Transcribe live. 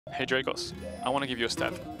Hey Jankos, I want to give you a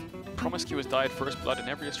stat. Promiscu has died first blood in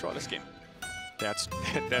every Astralis game.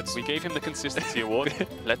 We gave him the consistency award.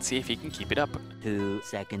 Let's see if he can keep it up. 2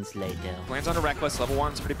 seconds later. Lands on a Rekkles, level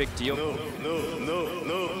 1's a pretty big deal. No.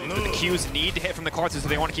 But the Qs need to hit from the cards, so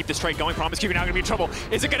they want to keep this trade going. Promiscu now going to be in trouble.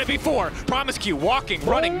 Is it going to be 4? Promiscu walking,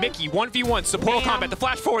 running, Miky, 1v1, Sapporo combat, the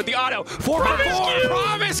flash forward, the auto, 4v4,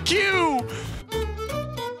 Promiscu!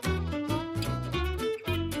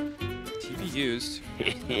 TV used.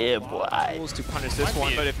 Yeah, boy. Tools to punish this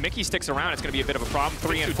one, but if Miky sticks around, it's going to be a bit of a problem.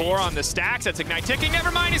 3 and 4 on the stacks. That's Ignite ticking. Never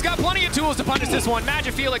mind, he's got plenty of tools to punish this one.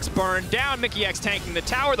 Magic Felix burned down. Miky X tanking the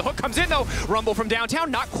tower. The hook comes in, though. Rumble from downtown.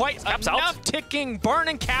 Not quite Caps enough. out. Ticking.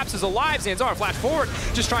 Burning. Caps is alive. Zanzara flash forward.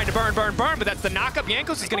 Just trying to burn, but that's the knockup.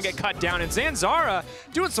 Jankos is going to get cut down, and Zanzara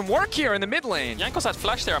doing some work here in the mid lane. Jankos had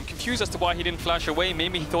flash there. I'm confused as to why he didn't flash away.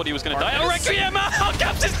 Maybe he thought he was going to die. Oh, Requiem out!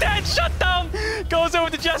 Caps is dead! Shut down! Goes over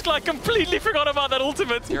to Jaskla. Completely forgot about that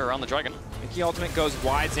ultimate. You're around the dragon. Miky ultimate goes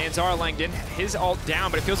wide. Zanzara Langdon, his ult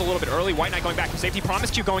down, but it feels a little bit early. White Knight going back from safety.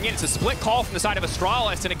 Promiscu going in. It's a split call from the side of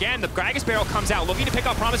Astralis, and again, the Gragas barrel comes out, looking to pick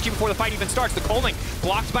up Promiscu before the fight even starts. The Coling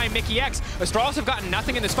blocked by Miky X. Astralis have gotten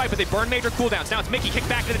nothing in this fight, but they burn major cooldowns. Now it's Miky kicked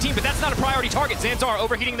back to the team, but that's not a priority target. Zanzara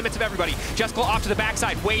overheating in the midst of everybody. Jeskal off to the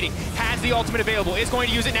backside, waiting. Has the ultimate available. Is going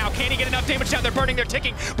to use it now. Can he get enough damage down? They're burning, they're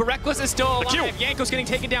ticking, but Rekkles is still alive. Jankos getting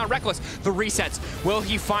taken down. Rekkles, the resets. Will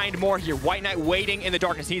he find more here? White Knight waiting in the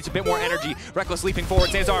darkness. He needs a bit more energy. Rekkles leaping forward.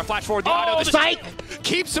 Zanzara flash forward. The auto. The strike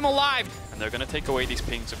keeps him alive. And they're going to take away these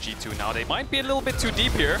pings of G2 now. They might be a little bit too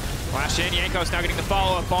deep here. Flash in. Jankos now getting the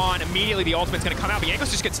follow-up on. Immediately the ultimate's going to come out, but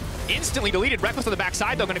Jankos just gets instantly deleted. Rekkles on the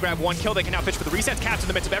backside, though, going to grab 1 kill. They can now fish for the resets. Caps in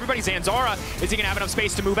the midst of everybody. Zanzara, is he going to have enough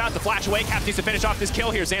space to move out? The flash away. Caps needs to finish off this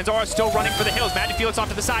kill here. Zanzara still running for the hills. Magic Felix off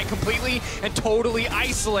to the side, completely and totally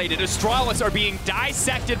isolated. Astralis are being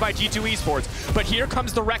dissected by G2 Esports, but here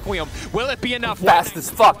comes the Requiem. Will it be enough? Fast as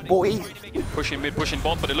fuck, boy. Pushing mid, pushing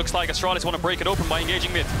bot, but it looks like Astralis want to break it open by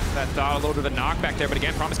engaging mid. That thought a little bit of a knockback there, but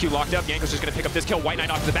again, Promiscu locked up. Jankos just going to pick up this kill. White Knight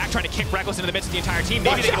off to the back, trying to kick Rekkles into the midst of the entire team.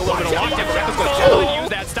 Maybe they get a little bit of lockdown, but Rekkles goes down and use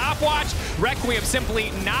that stopwatch. Requiem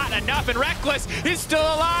simply not enough, and Rekkles is still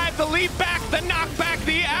alive. The leap back, the knockback,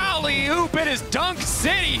 the alley-oop. It is Dunk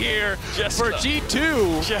City here for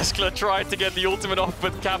G2. Jaskla tried to get the ultimate off,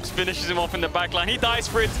 but Caps finishes him off in the backline. He dies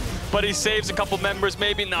for it, but he saves a couple members.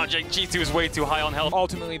 Maybe now G2 is way too high on health.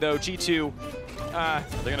 Ultimately, though, G2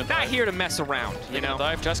 not here to mess around, you know.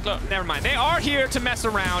 Dive Jaskla. Never mind. They are here to mess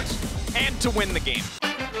around and to win the game.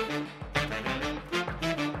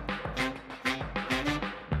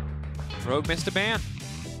 Rogue missed a ban.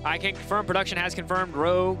 I can confirm, production has confirmed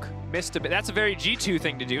Rogue missed a ban. That's a very G2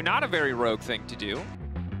 thing to do, not a very Rogue thing to do.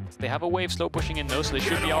 They have a wave slow pushing in though, so they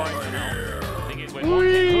should be alright for now. The thing is, when one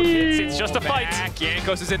Jankos hits, it's just a fight.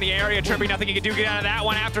 Jankos is in the area, tripping, nothing he can do. Get out of that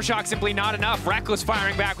one. Aftershock simply not enough. Rekkles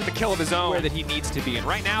firing back with the kill of his own where that he needs to be. And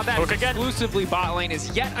right now, that exclusively bot lane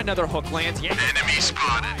is yet another hook lands. Enemy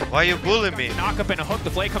spotted. Why you bullying me? Knock up and a hook.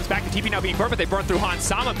 The flay comes back. The TP now being burnt, but they burn through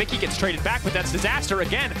Hansama. Miky gets traded back, but that's disaster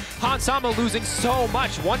again. Hansama losing so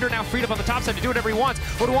much. Wunder now freed up on the top side to do whatever he wants.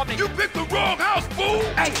 What do you want me? You picked the wrong house, fool!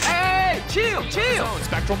 Hey, chill.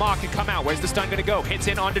 Spectral Maw can come out. Where's the stun gonna go? Hits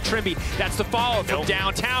in onto Trimby. That's the follow from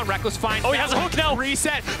downtown. Rekkles finds. Oh, he has a hook now.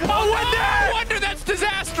 Reset. Oh, Wunder! That's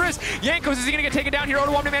disastrous. Jankos, is he gonna get taken down here?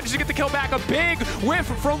 Odo manages to get the kill back. A big whiff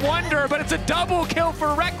from Wunder, but it's a double kill for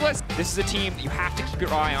Rekkles. This is a team that you have to keep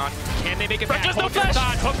your eye on. Can they make it back? No flash.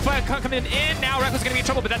 Hook flag coming in. Now Rekkles gonna be in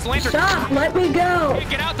trouble, but that's Lantern. Stop! Let me go!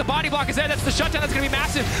 Get out. The body block is there. That's the shutdown. That's gonna be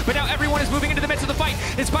massive. But now everyone is moving into the midst of the fight.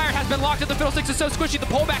 Inspire has been locked at the Fiddlesticks is so squishy. The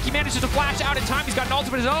pullback, he manages to flash out in time. He's got an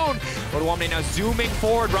ultimate of his own. Odo now zooming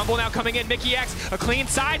forward. Rumble now coming in. Miky X, a clean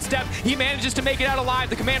sidestep. He manages to make it out alive.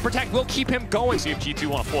 The command protect will keep him going. See if G2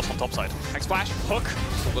 want to force on top side. X flash, hook,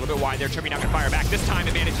 just a little bit wide there. Trimby not gonna fire back. This time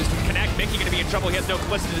it manages to connect. Miky gonna be in trouble. He has no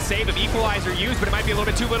Calista to save him. Equalizer used, but it might be a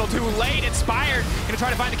little bit too little too late. Inspired, gonna try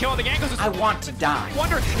to find the kill on the Jankos. I want to die.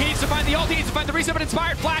 Wunder, he needs to find the ult, he needs to find the reset, but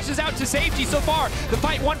Inspired flashes out to safety so far. The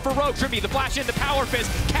fight won for Rogue. Trimby, the flash in, the power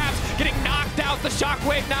fist. Caps getting knocked out. The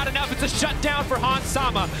shockwave not enough. It's a shutdown for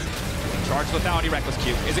Hansama. Charge lethality, Rekkles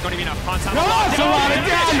Q. Is it going to be enough? Hansama That's a lot of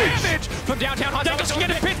damage! From downtown, Hansama's still in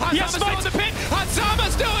the pit. Hansama's still in the pit.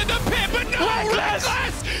 Hansama's still in the pit, but no,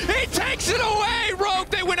 Rekkles! He takes it away, Rogue.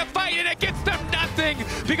 They win a fight, and it gets them nothing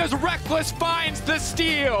because Rekkles finds the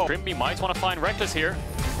steal. Trimby might want to find Rekkles here.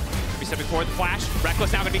 Stepping forward, the flash.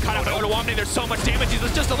 Rekkles now going to be cut out by Odo. There's so much damage. He's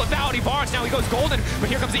just a lethality bars. Now he goes golden, but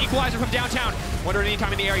here comes the equalizer from downtown. Wunder at any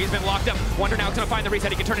time in the area, he's been locked up. Wunder now is going to find the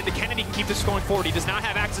reset. He can turn into Kennedy. He can keep this going forward. He does not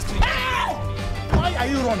have access to the... Why are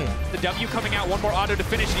you running? The W coming out, one more auto to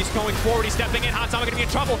finish, and he's going forward, he's stepping in. Hansama gonna be in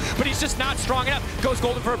trouble, but he's just not strong enough. Goes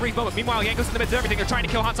golden for a brief moment. Meanwhile, Jankos in the midst of everything. They're trying to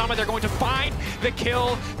kill Hansama. They're going to find the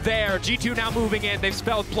kill there. G2 now moving in. They've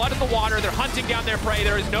spelled blood in the water. They're hunting down their prey.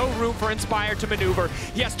 There is no room for Inspired to maneuver.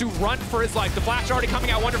 He has to run for his life. The flash already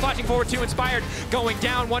coming out. Wunder flashing forward to Inspired. Going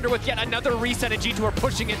down. Wunder with yet another reset, and G2 are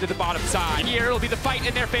pushing into the bottom side. Here, it'll be the fight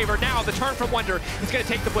in their favor. Now, the turn from Wunder is going to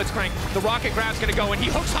take the Blitzcrank. The rocket grab's going to go, and he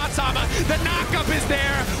hooks Hansama. The knockup is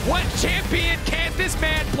there. What champion can this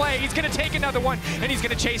man play? He's going to take another one, and he's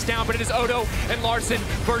going to chase down, but it is Odo and Larson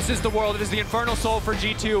versus the world. It is the Infernal Soul for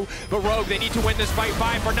G2, but Rogue, they need to win this fight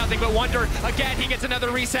 5-0, but Wunder, again, he gets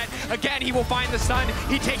another reset. Again, he will find the stun.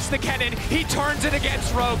 He takes the cannon. He turns it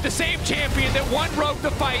against Rogue. The same champion that won Rogue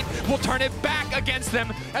the fight will turn it back against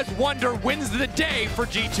them as Wunder wins the day for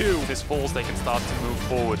G2. If this falls, they can start to move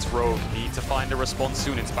forwards. Rogue need to find a response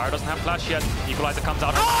soon. Inspire doesn't have flash yet. Equalizer comes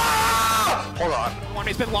out. Hold on.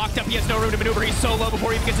 He's been locked up. He has no room to maneuver. He's so low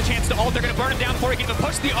before he even gets a chance to ult. They're going to burn him down before he can even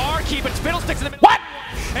push the R key, but Fiddlesticks in the middle. What?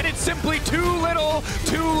 And it's simply too little,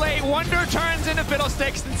 too late. Wunder turns into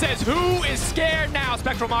Fiddlesticks and says, who is scared now?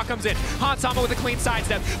 Spectral Maw comes in. Hansama with a clean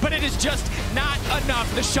sidestep, but it is just not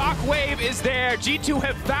enough. The shockwave is there. G2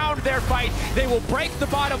 have found their fight. They will break the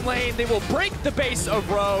bottom lane. They will break the base of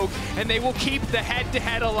Rogue, and they will keep the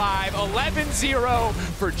head-to-head alive. 11-0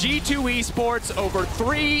 for G2 Esports over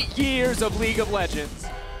 3 years of League of Legends.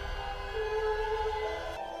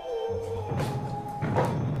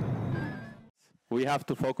 We have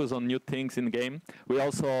to focus on new things in game. We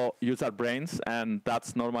also use our brains, and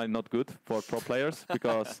that's normally not good for pro players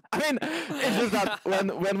because, I mean, it's just that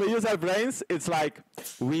when we use our brains, it's like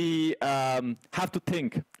we have to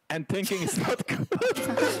think, and thinking is not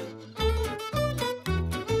good.